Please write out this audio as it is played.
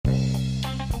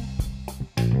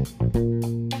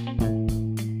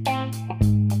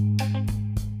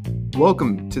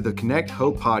Welcome to the Connect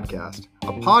Hope Podcast,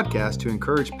 a podcast to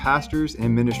encourage pastors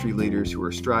and ministry leaders who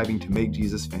are striving to make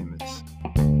Jesus famous.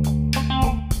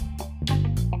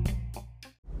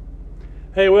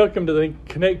 Hey, welcome to the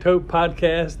Connect Hope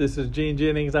Podcast. This is Gene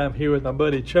Jennings. I'm here with my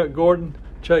buddy Chuck Gordon.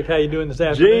 Chuck, how you doing this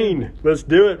afternoon? Gene, let's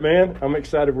do it, man. I'm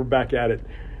excited we're back at it.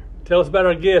 Tell us about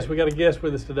our guest. We got a guest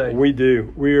with us today. We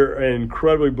do. We are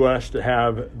incredibly blessed to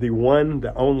have the one,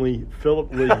 the only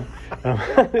Phillip Lee.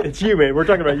 It's you, man. We're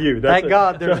talking about you. Thank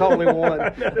God there's only one.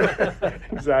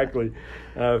 Exactly.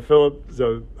 Phillip is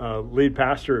a lead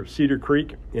pastor of Cedar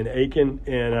Creek in Aiken.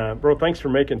 And, bro, thanks for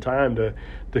making time to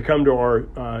come to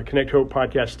our Connect Hope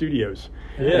podcast studios.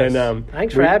 Yes. And,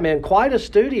 Thanks for having me. And quite a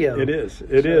studio. It is.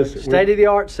 It is.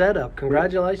 State-of-the-art setup.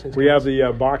 Congratulations. We have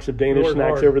the box of Danish Lord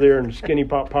snacks Lord. over there and skinny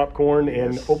popcorn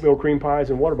and oatmeal cream pies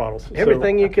and water bottles.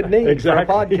 Everything you could need Exactly.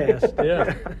 for a podcast.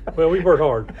 Yeah. Well, we've worked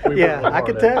hard. I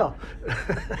could tell.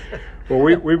 Well,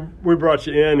 we brought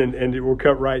you in, and we'll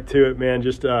cut right to it, man.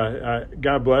 Just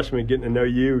God bless me getting to know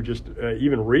you just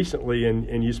even recently,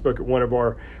 and you spoke at one of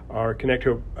our Connect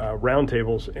Hope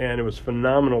roundtables, and it was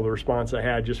phenomenal, the response I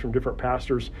had just from different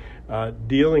pastors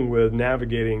dealing with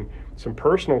navigating some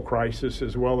personal crisis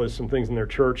as well as some things in their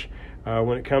church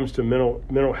when it comes to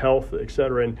mental health, et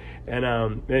cetera.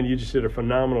 And you just did a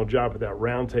phenomenal job at that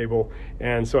roundtable.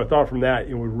 And so I thought from that,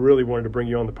 we really wanted to bring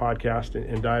you on the podcast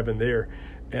and dive in there.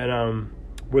 And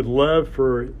would love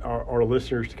for our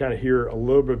listeners to kind of hear a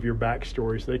little bit of your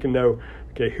backstory so they can know,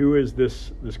 okay, who is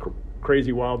this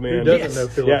crazy wild man? Who doesn't know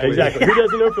Phillip Lee? Yeah, exactly. Who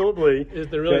doesn't know Phillip Lee? Is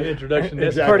there really an introduction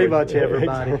necessary? Exactly. Pretty much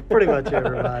everybody. Pretty much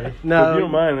everybody. No, If you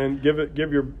don't mind, then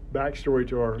give your backstory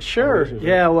to our Sure. listeners.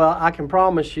 Yeah, well, I can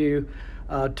promise you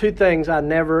two things I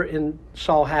never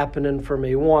saw happening for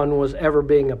me. One was ever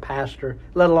being a pastor,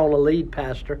 let alone a lead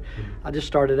pastor. Mm-hmm. I just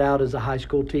started out as a high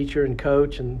school teacher and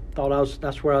coach and thought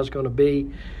that's where I was going to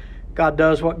be. God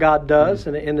does what God does,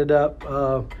 and it ended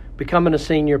up becoming a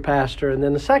senior pastor. And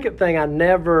then the second thing I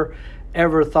never,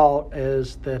 ever thought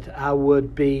is that I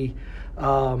would be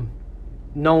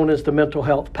known as the mental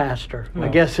health pastor. I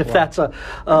guess if that's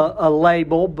a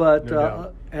label,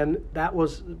 but and that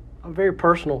was a very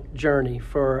personal journey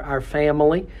for our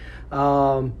family.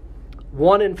 1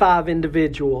 in 5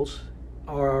 individuals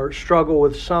struggle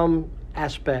with some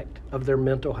aspect of their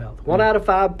mental health. 1 out of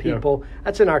 5 people,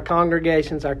 that's in our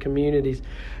congregations, our communities,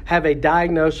 have a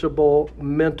diagnosable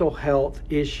mental health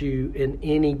issue in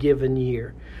any given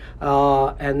year.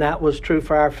 And that was true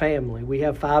for our family. We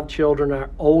have 5 children. Our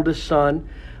oldest son,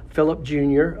 Phillip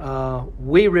Jr.,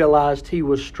 we realized he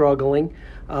was struggling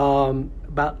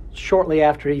about shortly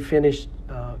after he finished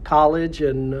college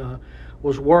and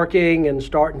was working and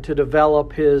starting to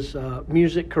develop his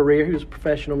music career. He was a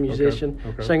professional musician,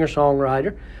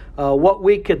 singer-songwriter. What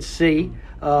we could see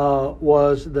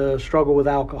was the struggle with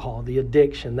alcohol, the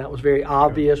addiction. That was very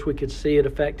obvious. We could see it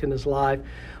affecting his life.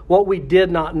 What we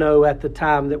did not know at the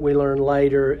time that we learned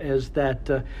later is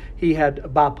that he had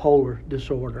bipolar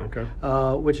disorder,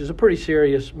 which is a pretty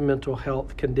serious mental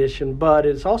health condition, but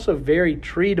it's also very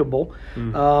treatable.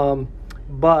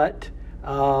 But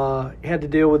he had to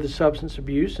deal with the substance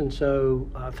abuse, and so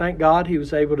thank God he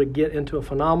was able to get into a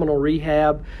phenomenal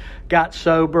rehab, got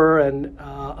sober, and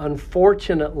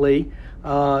unfortunately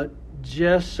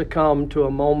just succumbed to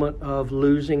a moment of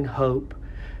losing hope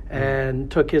and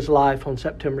took his life on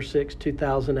September 6,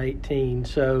 2018.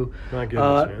 So My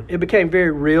goodness, man. It became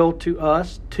very real to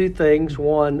us. 2 things.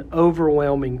 One,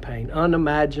 overwhelming pain,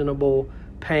 unimaginable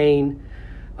pain,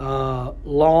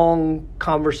 long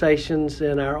conversations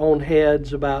in our own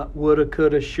heads about woulda,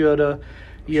 coulda, shoulda,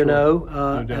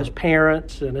 as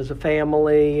parents and as a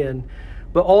family.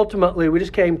 But ultimately, we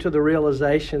just came to the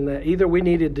realization that either we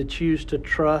needed to choose to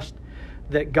trust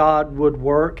that God would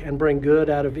work and bring good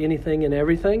out of anything and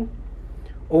everything,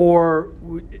 or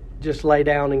just lay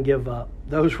down and give up.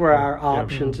 Those were our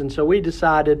options. And so we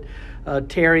decided,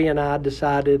 Terry and I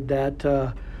decided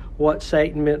that what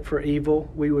Satan meant for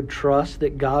evil, we would trust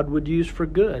that God would use for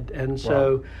good. And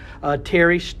so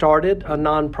Terry started a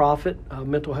nonprofit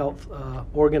mental health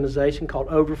organization called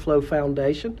Overflow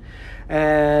Foundation,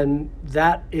 and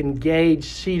that engaged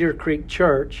Cedar Creek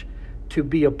Church to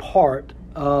be a part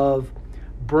of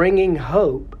bringing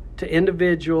hope to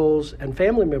individuals and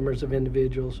family members of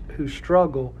individuals who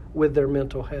struggle with their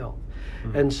mental health.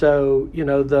 And so,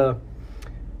 the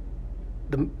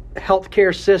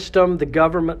healthcare system, the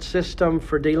government system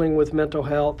for dealing with mental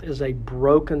health is a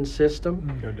broken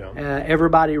system. No doubt.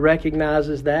 Everybody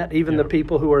recognizes that, even the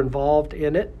people who are involved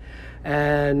in it.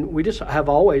 And we just have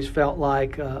always felt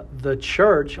like the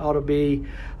church ought to be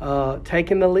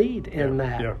taking the lead in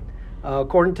that.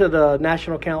 According to the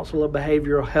National Council of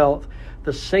Behavioral Health,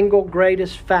 the single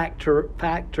greatest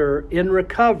factor in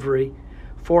recovery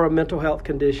for a mental health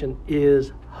condition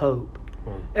is hope.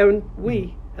 And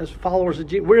we, as followers of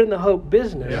Jesus, we're in the hope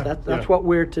business. Yeah. That's what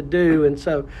we're to do. And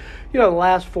so, the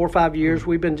last 4 or 5 years,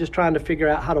 we've been just trying to figure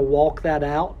out how to walk that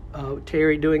out.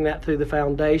 Terry doing that through the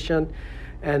foundation,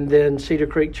 and then Cedar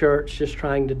Creek Church just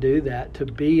trying to do that, to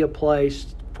be a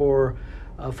place for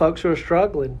folks who are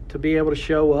struggling to be able to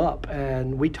show up.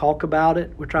 And we talk about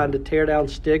it. We're trying to tear down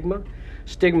stigma.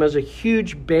 Stigma is a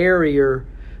huge barrier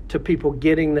to people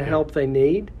getting the help they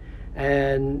need.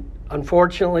 And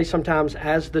unfortunately, sometimes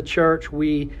as the church,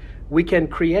 we can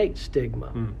create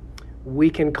stigma. We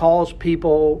can cause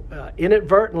people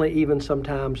inadvertently even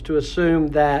sometimes to assume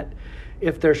that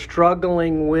if they're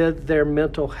struggling with their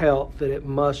mental health, that it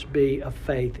must be a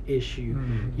faith issue.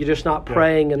 You're just not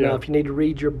praying enough. You need to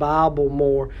read your Bible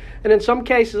more. And in some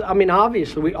cases,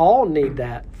 obviously, we all need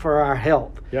that for our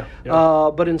health.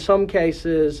 But in some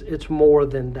cases, it's more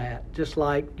than that, just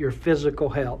like your physical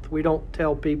health. We don't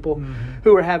tell people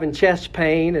who are having chest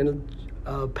pain and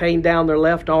pain down their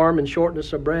left arm and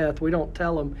shortness of breath, we don't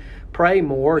tell them, pray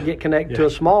more, get connected to a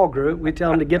small group. We tell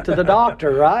them to get to the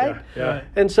doctor, right?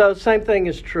 And so same thing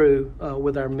is true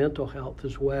with our mental health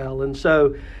as well. And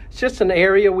so it's just an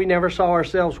area we never saw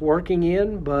ourselves working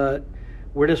in, but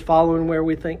we're just following where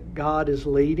we think God is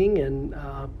leading. And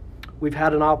we've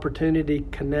had an opportunity to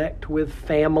connect with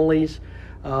families,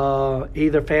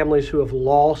 either families who have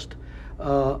lost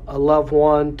a loved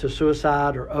one to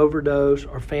suicide or overdose,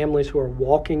 or families who are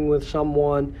walking with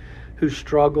someone who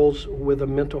struggles with a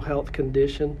mental health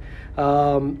condition.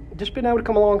 Just being able to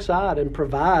come alongside and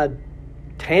provide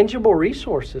tangible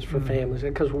resources for families.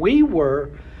 Because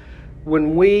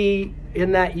when we,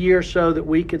 in that year or so that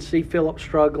we could see Philip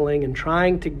struggling and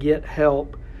trying to get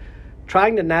help,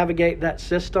 trying to navigate that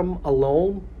system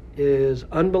alone is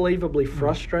unbelievably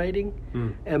frustrating,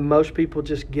 and most people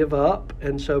just give up.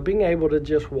 And so being able to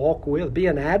just be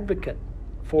an advocate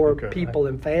for people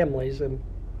and families. And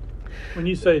when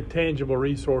you say tangible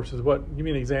resources, give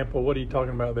me an example. What are you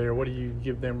talking about there? What do you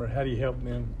give them, or how do you help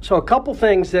them? So a couple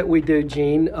things that we do,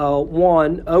 Gene.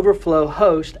 One, Overflow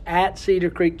hosts at Cedar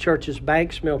Creek Church's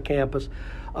Banks Mill campus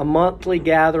a monthly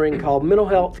gathering called Mental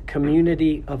Health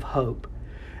Community of Hope.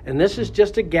 And this is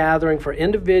just a gathering for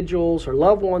individuals or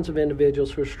loved ones of individuals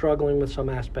who are struggling with some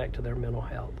aspect of their mental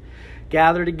health.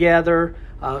 Gather together.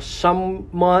 Some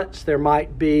months there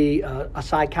might be a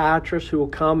psychiatrist who will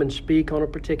come and speak on a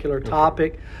particular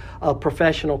topic, a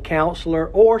professional counselor,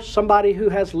 or somebody who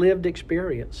has lived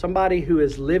experience, somebody who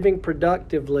is living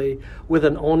productively with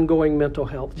an ongoing mental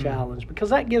health challenge,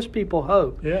 because that gives people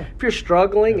hope. If you're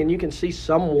struggling and you can see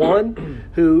someone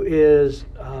who is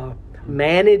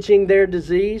managing their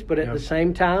disease, but at the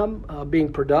same time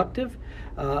being productive,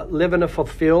 living a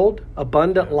fulfilled,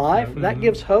 abundant life, that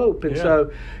gives hope. And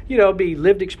so, be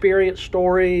lived experience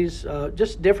stories,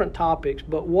 just different topics.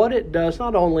 But what it does,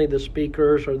 not only the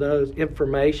speakers or those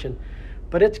information,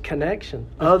 but it's connection,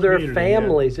 other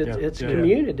families, it's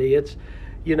community. It's,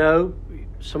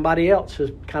 somebody else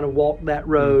has kind of walked that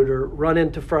road or run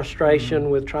into frustration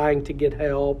with trying to get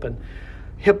help, and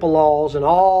HIPAA laws and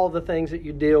all the things that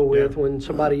you deal with when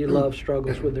somebody you love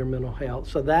struggles with their mental health.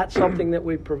 So that's something that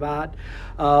we provide.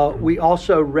 We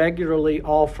also regularly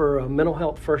offer a mental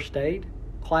health first aid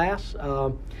class.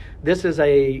 This is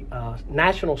a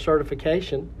national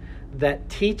certification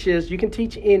that you can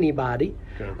teach anybody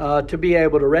to be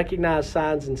able to recognize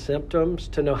signs and symptoms,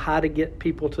 to know how to get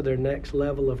people to their next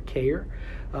level of care.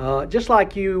 Just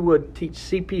like you would teach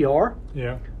CPR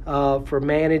for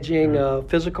managing a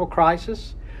physical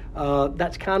crisis.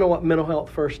 That's kind of what mental health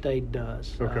first aid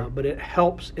does. But it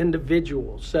helps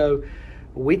individuals. So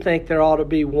we think there ought to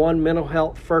be one mental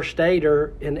health first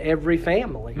aider in every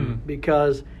family,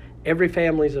 because every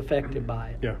family is affected by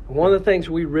it. And one of the things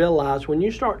we realize, when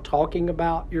you start talking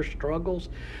about your struggles,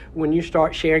 when you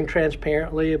start sharing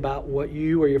transparently about what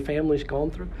you or your family's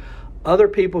gone through, other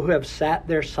people who have sat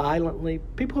there silently,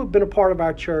 people who have been a part of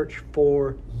our church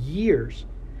for years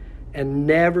and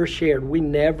never shared, we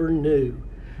never knew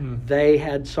they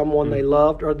had someone they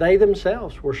loved, or they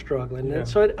themselves were struggling. And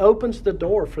so it opens the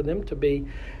door for them to be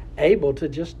able to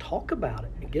just talk about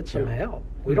it and get some help.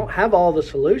 We don't have all the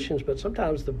solutions, but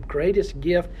sometimes the greatest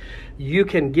gift you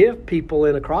can give people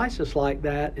in a crisis like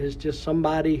that is just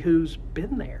somebody who's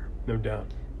been there. No doubt.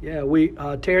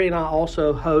 Terry and I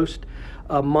also host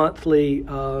a monthly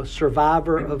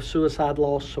survivor of suicide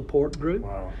loss support group.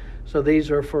 So these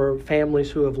are for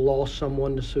families who have lost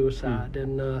someone to suicide.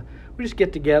 And we just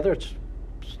get together. It's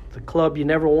the club you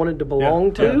never wanted to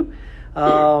belong to.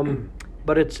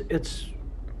 But it's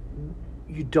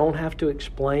you don't have to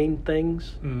explain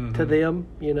things Mm-hmm. to them.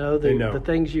 You know, They know. the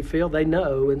things you feel, they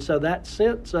know. And so that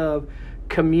sense of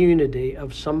community,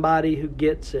 of somebody who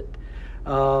gets it,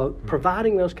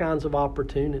 providing those kinds of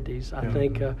opportunities, I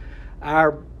think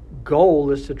our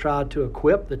goal is to try to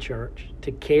equip the church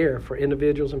to care for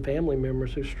individuals and family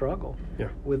members who struggle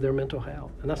with their mental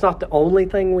health. And that's not the only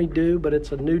thing we do, but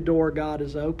it's a new door God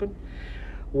has opened.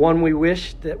 One we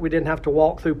wish that we didn't have to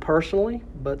walk through personally,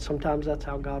 but sometimes that's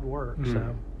how God works.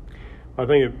 So. I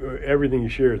think everything you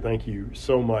shared, thank you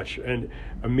so much. And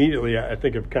immediately I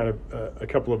think of kind of a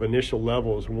couple of initial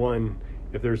levels. One,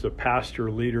 if there's a pastor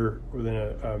leader within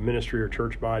a ministry or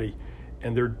church body,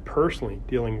 and they're personally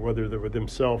dealing, whether they're with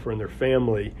themselves or in their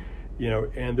family, you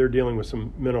know, and they're dealing with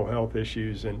some mental health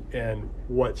issues, and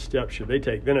what steps should they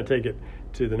take? Then I take it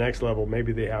to the next level.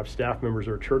 Maybe they have staff members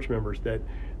or church members that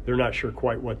they're not sure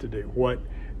quite what to do. What,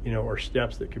 you know, are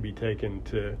steps that could be taken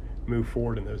to move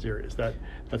forward in those areas?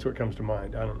 That's what comes to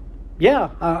mind.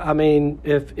 I mean,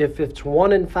 if it's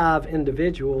 1 in 5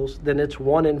 individuals, then it's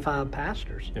 1 in 5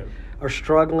 pastors are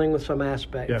struggling with some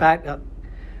aspect. In fact,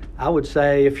 I would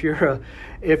say if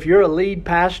you're a lead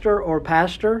pastor or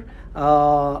pastor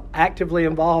actively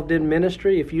involved in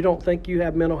ministry, if you don't think you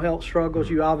have mental health struggles,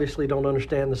 you obviously don't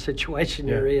understand the situation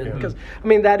you're in. Because I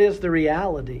mean, that is the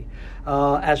reality.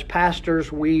 As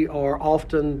pastors, we are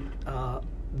often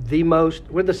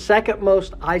we're the second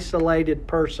most isolated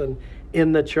person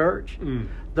in the church.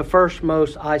 The first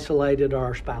most isolated are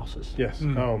our spouses. Yes.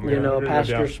 Oh man. You know, a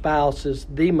pastor's spouse is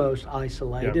the most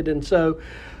isolated, and so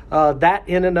that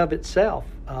in and of itself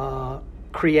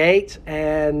creates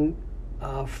and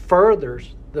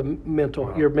furthers the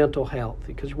your mental health,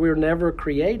 because we're never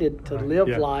created to live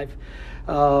life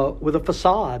with a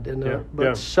facade.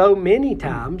 But so many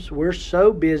times we're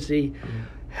so busy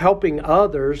helping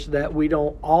others that we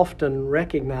don't often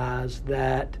recognize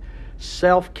that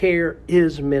self-care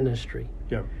is ministry.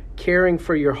 Caring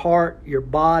for your heart, your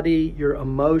body, your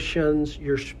emotions,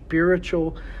 your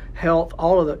spiritual health,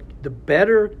 all of the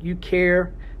better you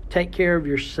take care of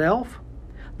yourself,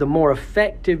 the more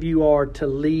effective you are to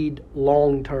lead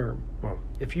long term.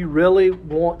 If you really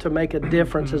want to make a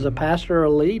difference as a pastor or a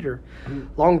leader,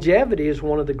 longevity is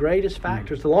one of the greatest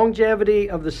factors. The longevity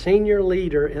of the senior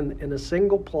leader in a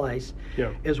single place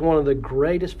is one of the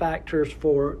greatest factors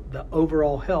for the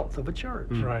overall health of a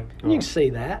church. Right. And you can see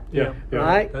that.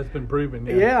 Right? That's been proven.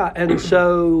 And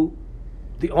so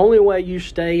the only way you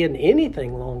stay in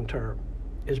anything long term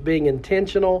is being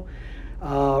intentional,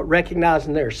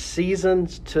 recognizing there are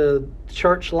seasons to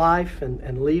church life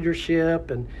and leadership,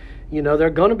 and you know, there are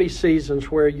going to be seasons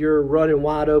where you're running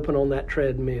wide open on that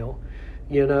treadmill.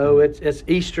 You know, it's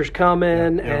Easter's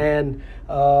coming, and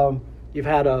you've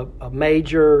had a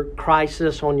major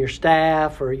crisis on your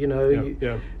staff, or, you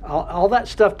know, all that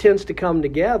stuff tends to come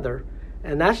together.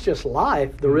 And that's just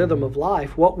life, the rhythm of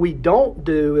life. What we don't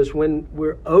do is when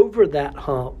we're over that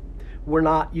hump, we're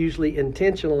not usually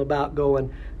intentional about going,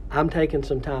 I'm taking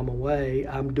some time away,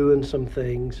 I'm doing some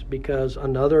things, because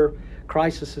another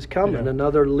crisis is coming,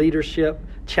 another leadership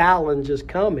challenge is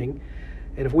coming.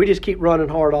 And if we just keep running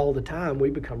hard all the time, we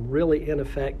become really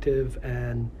ineffective.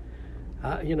 And,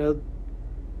 you know,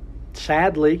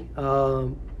 sadly,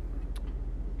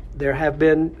 there have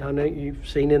been, I know you've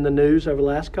seen in the news over the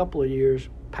last couple of years,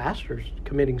 pastors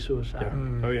committing suicide.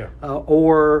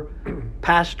 Or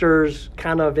pastors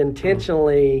kind of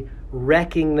intentionally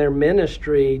wrecking their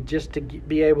ministry just to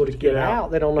be able to get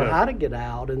out. They don't know how to get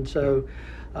out. And so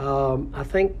I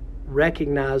think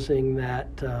recognizing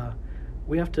that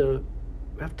we have to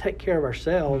take care of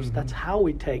ourselves. That's how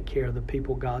we take care of the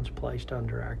people God's placed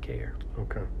under our care.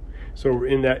 Okay. So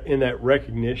in that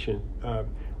recognition,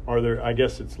 are there, I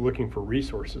guess it's looking for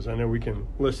resources. I know we can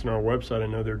list on our website. I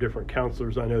know there are different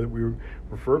counselors I know that we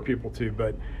refer people to,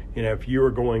 but you know, if you are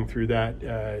going through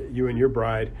that, you and your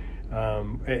bride,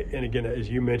 and again, as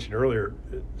you mentioned earlier,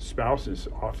 spouses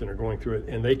often are going through it,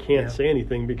 and they can't say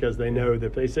anything because they know that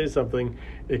if they say something,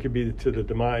 it could be to the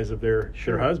demise of their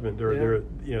husband or their,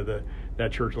 you know,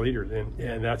 that church leader,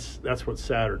 and that's what's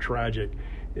sad or tragic,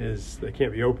 is they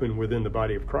can't be open within the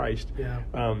body of Christ.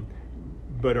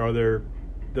 But are there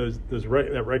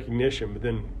that recognition? But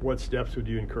then, what steps would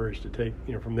you encourage to take?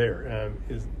 You know, from there,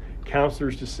 is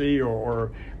counselors to see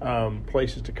or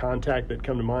places to contact that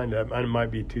come to mind? That might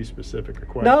be too specific a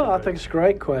question. No, I think it's a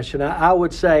great question. I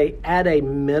would say at a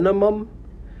minimum,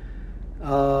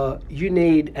 you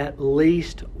need at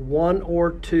least 1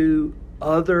 or 2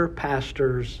 other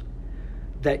pastors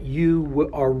that you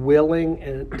are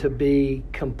willing to be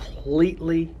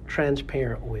completely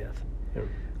transparent with.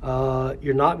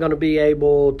 You're not going to be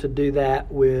able to do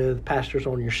that with pastors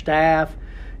on your staff.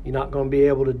 You're not going to be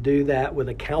able to do that with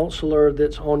a counselor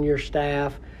that's on your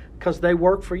staff, because they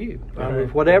work for you.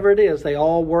 Whatever it is, they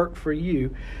all work for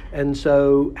you. And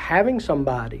so having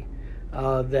somebody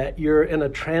that you're in a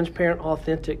transparent,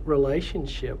 authentic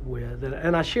relationship with,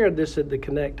 and I shared this at the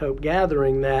Connect Hope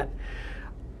gathering, that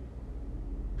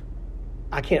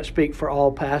I can't speak for all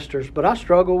pastors, but I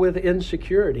struggle with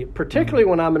insecurity, particularly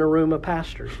when I'm in a room of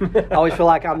pastors. I always feel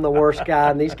like I'm the worst guy,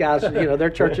 and these guys, their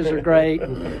churches are great,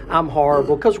 and I'm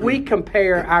horrible. Because we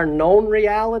compare our known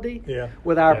reality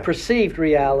with our perceived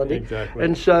reality. Exactly.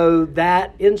 And so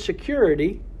that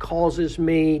insecurity causes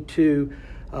me to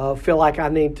feel like I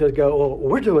need to go, well,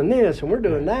 we're doing this and we're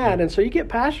doing that. And so you get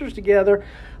pastors together,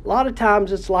 a lot of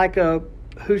times it's like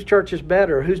whose church is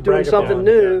better, who's doing something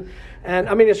new. And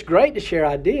I mean, it's great to share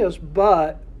ideas,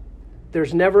 but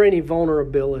there's never any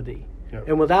vulnerability. Yep.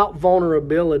 And without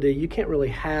vulnerability, you can't really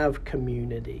have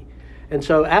community. And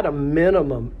so at a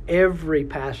minimum, every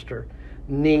pastor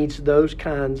needs those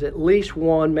kinds, at least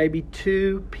one, maybe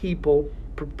two people,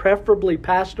 preferably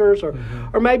pastors, or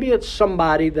maybe it's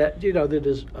somebody that, that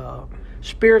is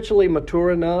spiritually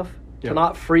mature enough to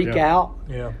not freak out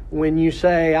when you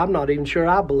say, I'm not even sure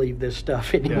I believe this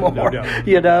stuff anymore. No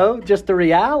doubt. Just the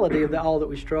reality of all that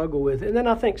we struggle with. And then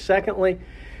I think, secondly,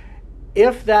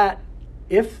 if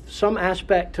some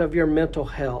aspect of your mental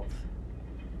health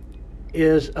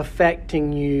is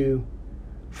affecting you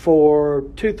for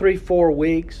 2, 3, 4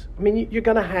 weeks, I mean, you're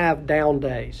going to have down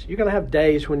days. You're going to have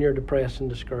days when you're depressed and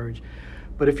discouraged.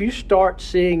 But if you start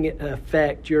seeing it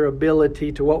affect your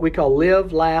ability to what we call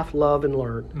live, laugh, love, and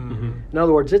learn, in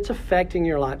other words, it's affecting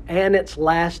your life and it's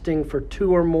lasting for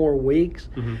 2 or more weeks,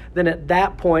 then at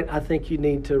that point, I think you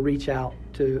need to reach out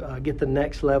to get the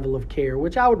next level of care,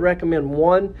 which I would recommend.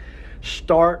 One,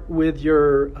 start with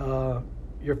your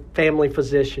family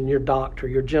physician, your doctor,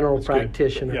 your general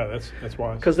practitioner. Good. Yeah, that's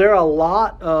wise. Because there are a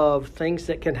lot of things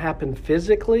that can happen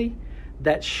physically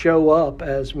that show up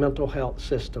as mental health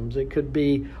systems. It could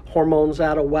be hormones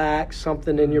out of whack,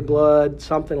 something in your blood,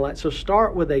 something like. So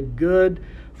start with a good,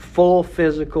 full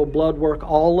physical blood work,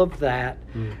 all of that.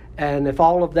 And if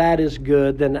all of that is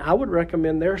good, then I would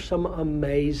recommend there's some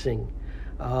amazing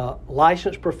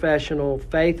licensed professional,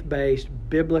 faith-based,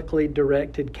 biblically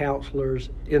directed counselors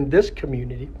in this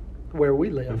community where we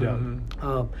live.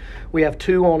 We have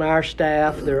 2 on our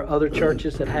staff. There are other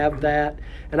churches that have that.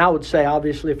 And I would say,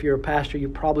 obviously, if you're a pastor, you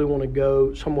probably want to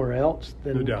go somewhere else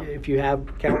than if you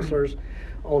have counselors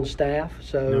on staff.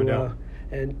 So,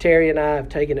 and Terry and I have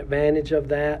taken advantage of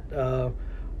that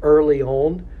early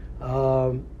on,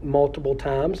 multiple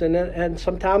times. And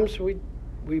sometimes we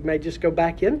may just go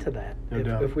back into that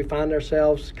if we find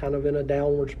ourselves kind of in a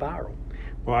downward spiral.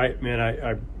 Well,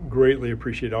 I greatly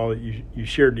appreciate all that you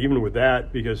shared, even with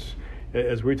that, because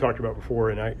as we talked about before,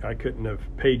 and I couldn't have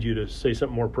paid you to say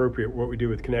something more appropriate. What we do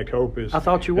with Connect Hope is... I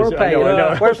thought you were paying. I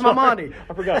know. Where's my money?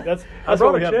 I forgot. That's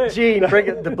what we have. Gene, bring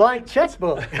it, the blank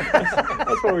checkbook.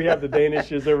 That's why we have the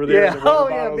Danishes over there.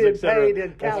 Yeah, being paid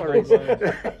in calories.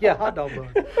 Hot dog bun.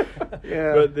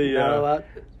 Yeah, but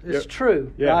it's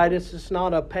true, right? It's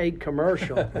not a paid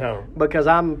commercial. No. Because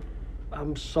I'm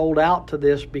sold out to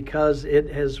this, because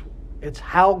it's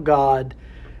how God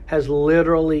has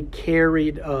literally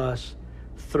carried us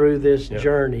through this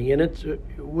journey, and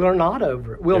we're not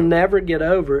over it. We'll never get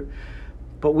over it,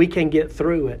 but we can get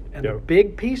through it. And a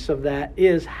big piece of that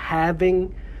is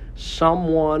having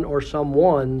someone or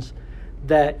someones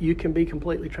that you can be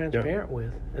completely transparent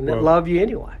with, and that love you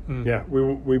anyway. Yeah,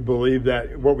 we believe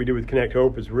that what we do with Connect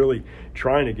Hope is really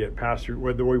trying to get pastors,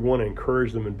 whether we want to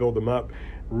encourage them and build them up,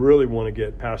 really want to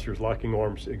get pastors locking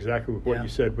arms exactly with what you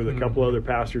said with a couple other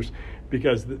pastors,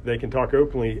 because they can talk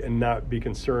openly and not be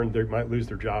concerned they might lose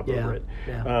their job over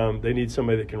it. They need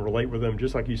somebody that can relate with them,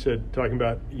 just like you said, talking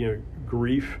about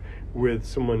grief with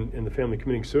someone in the family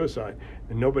committing suicide,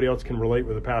 and nobody else can relate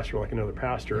with a pastor like another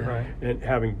pastor, and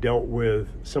having dealt with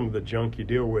some of the junk you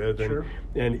deal with,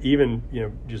 and even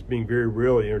just being very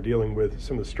real, dealing with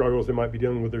some of the struggles they might be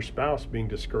dealing with their spouse being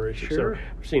discouraged. So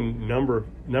I've seen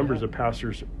numbers of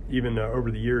pastors even over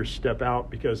the years step out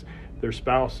because their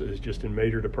spouse is just in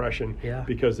major depression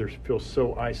because they feel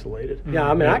so isolated.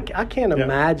 I mean, I can't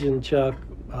imagine, Chuck,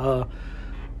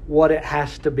 what it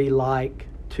has to be like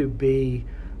to be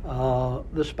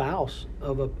the spouse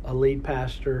of a lead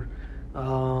pastor,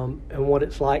 and what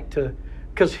it's like to,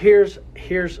 because here's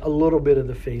a little bit of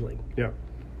the feeling.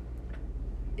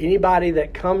 Anybody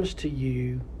that comes to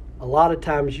you, a lot of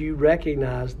times you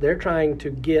recognize they're trying to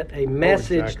get a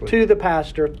message to the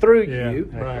pastor through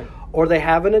you, or they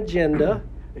have an agenda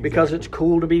because it's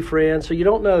cool to be friends. So you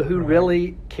don't know who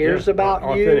really cares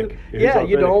about you.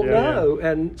 You don't know,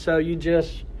 and so you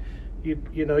just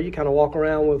you know, you kind of walk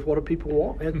around with what do people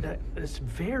want. It's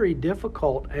very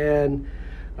difficult. And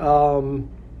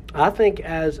I think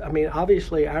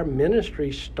obviously our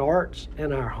ministry starts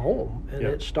in our home, and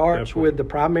it starts with the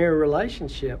primary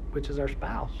relationship, which is our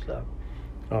spouse. So.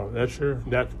 Oh, that's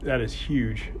that is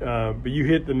huge. But you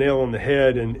hit the nail on the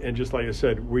head, and just like I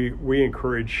said, we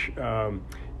encourage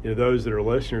those that are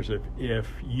listeners, if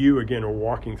you again are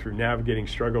walking through navigating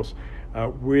struggles,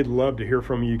 we'd love to hear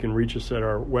from you. You can reach us at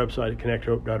our website at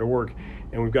connecthope.org,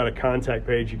 and we've got a contact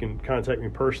page. You can contact me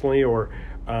personally, or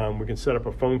we can set up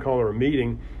a phone call or a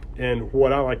meeting. And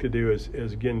what I like to do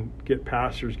is again get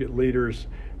pastors, get leaders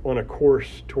on a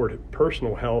course toward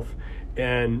personal health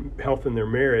and health in their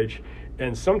marriage.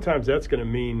 And sometimes that's going to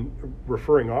mean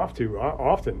referring off to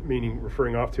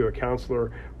a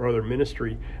counselor or other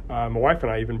ministry. My wife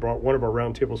and I even brought one of our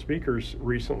roundtable speakers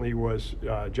recently was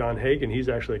John Hagan. He's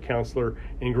actually a counselor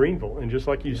in Greenville. And just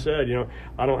like you said,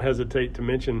 I don't hesitate to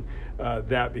mention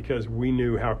that because we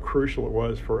knew how crucial it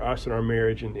was for us in our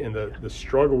marriage and the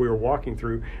struggle we were walking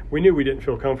through. We knew we didn't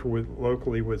feel comfortable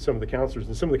locally with some of the counselors,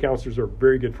 and some of the counselors are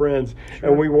very good friends,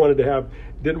 and we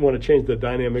didn't want to change the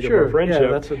dynamic of our friendship.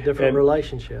 Yeah, that's a different relationship.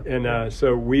 And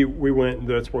so we went, and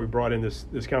that's why we brought in this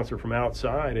counselor from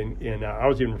outside, and I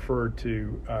was even referred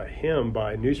to him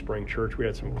by New Spring Church. We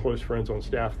had some close friends on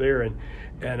staff there, and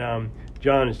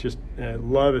John is just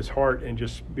love his heart and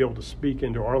just be able to speak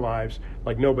into our lives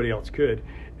like nobody else could.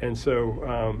 And so,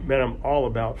 I'm all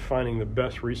about finding the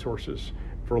best resources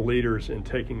for leaders and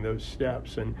taking those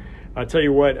steps. And I tell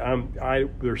you what,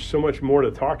 there's so much more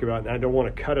to talk about, and I don't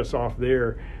want to cut us off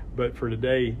there. But for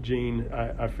today, Gene,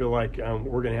 I feel like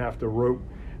we're going to have to rope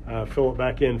Phillip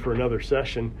back in for another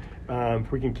session. If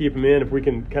we can keep him in, if we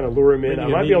can kind of lure him in, I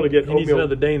might be able to get oatmeal. He needs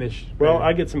another Danish. Well,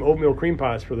 I get some oatmeal cream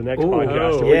pies for the next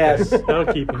podcast. Yes,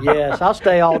 that'll keep him. Yes, I'll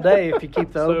stay all day if you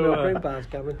keep the oatmeal cream pies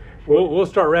coming. We'll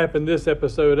start wrapping this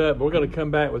episode up. We're going to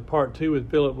come back with part 2 with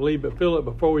Phillip Lee. But Phillip,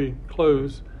 before we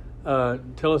close,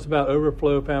 tell us about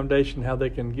Overflow Foundation, how they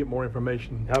can get more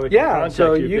information.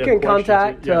 So you can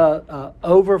contact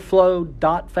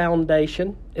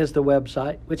overflow.foundation is the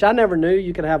website, which I never knew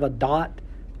you could have a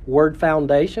word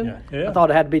foundation. I thought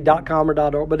it had to be .com or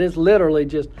 .org, but it's literally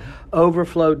just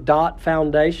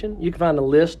overflow.foundation. You can find a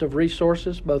list of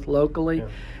resources both locally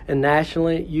and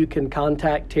nationally. You can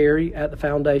contact Terry at the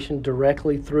foundation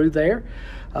directly through there.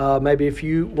 Maybe if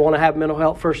you want to have mental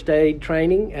health first aid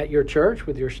training at your church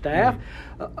with your staff,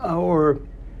 or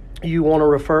you want to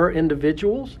refer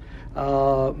individuals.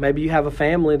 Maybe you have a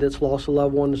family that's lost a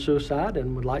loved one to suicide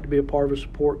and would like to be a part of a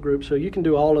support group. So you can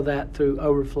do all of that through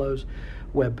Overflow's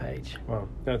webpage. Wow,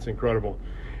 that's incredible.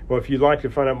 Well, if you'd like to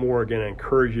find out more, again, I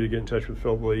encourage you to get in touch with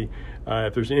Phillip Lee.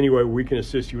 If there's any way we can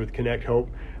assist you with Connect Hope,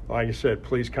 like I said,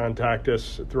 please contact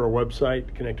us through our website,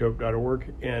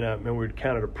 connecthope.org, and we'd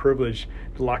count it a privilege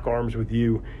to lock arms with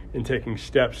you in taking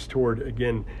steps toward,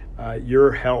 again,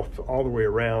 your health all the way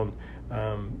around,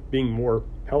 being more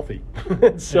healthy.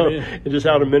 So, and just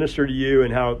how to minister to you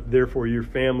and how, therefore, your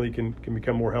family can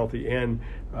become more healthy and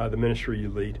the ministry you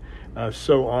lead.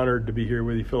 So honored to be here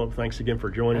with you, Phillip. Thanks again for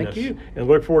joining us. Thank you. And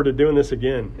look forward to doing this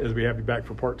again as we have you back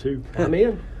for part 2. I'm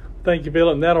in. Thank you,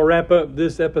 Phillip. And that'll wrap up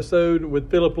this episode with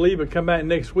Phillip Lee. But come back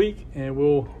next week, and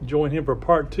we'll join him for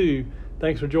part 2.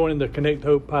 Thanks for joining the Connect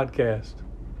Hope podcast.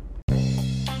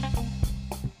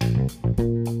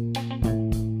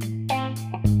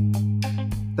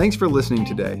 Thanks for listening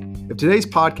today. If today's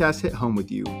podcast hit home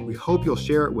with you, we hope you'll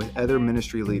share it with other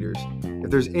ministry leaders. If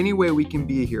there's any way we can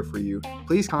be here for you,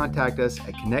 please contact us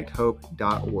at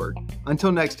connecthope.org.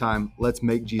 Until next time, let's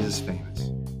make Jesus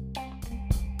famous.